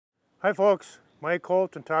Hi folks, Mike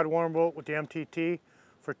Holt and Todd Warmbolt with the MTT.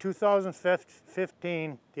 For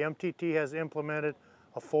 2015, the MTT has implemented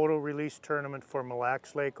a photo release tournament for Mille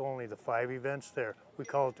Lacs Lake only, the 5 events there. We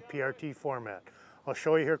call it the PRT format. I'll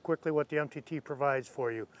show you here quickly what the MTT provides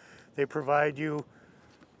for you. They provide you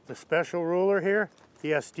the special ruler here,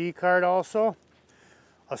 the SD card also,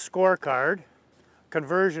 a scorecard,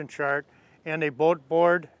 conversion chart, and a boat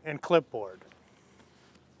board and clipboard.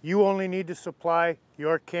 You only need to supply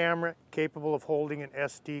your camera capable of holding an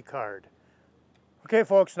SD card. Okay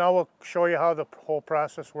folks, now we'll show you how the whole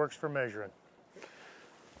process works for measuring.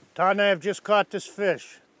 Todd and I have just caught this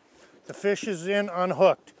fish. The fish is in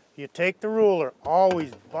unhooked. You take the ruler,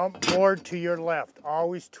 always bump board to your left,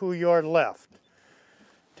 always to your left.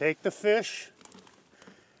 Take the fish,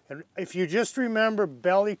 and if you just remember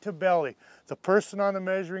belly to belly, the person on the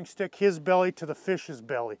measuring stick, his belly to the fish's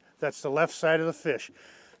belly. That's the left side of the fish.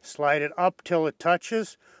 Slide it up till it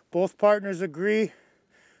touches. Both partners agree.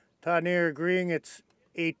 Todd and I are agreeing it's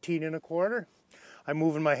 18 1/4. I'm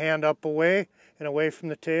moving my hand up away and away from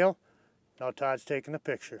the tail. Now Todd's taking the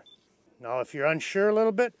picture. Now if you're unsure a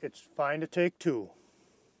little bit, it's fine to take 2.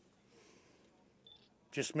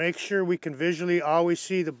 Just make sure we can visually always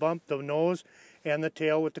see the bump, the nose, and the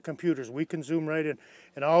tail with the computers. We can zoom right in.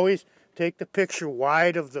 And always take the picture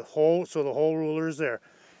wide of the hole so the whole ruler is there.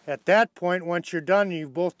 At that point, once you're done and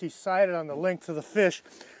you've both decided on the length of the fish,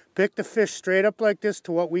 pick the fish straight up like this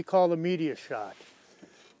to what we call the media shot.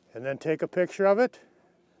 And then take a picture of it.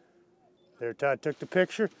 There, Todd took the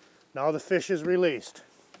picture. Now the fish is released.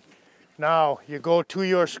 Now you go to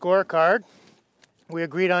your scorecard. We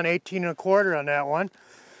agreed on 18 1/4 on that one.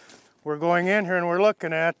 We're going in here and we're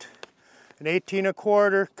looking at an 18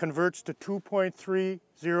 1/4 converts to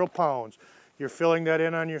 2.30 pounds. You're filling that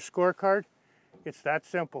in on your scorecard. It's that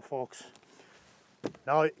simple, folks.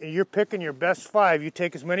 Now you're picking your best 5. You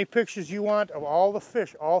take as many pictures you want of all the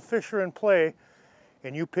fish. All fish are in play,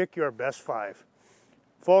 and you pick your best 5.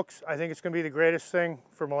 Folks, I think it's going to be the greatest thing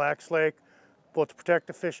for Mille Lacs Lake, both to protect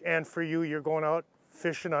the fish and for you. You're going out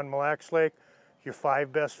fishing on Mille Lacs Lake, your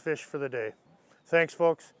 5 best fish for the day. Thanks,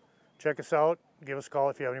 folks. Check us out. Give us a call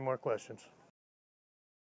if you have any more questions.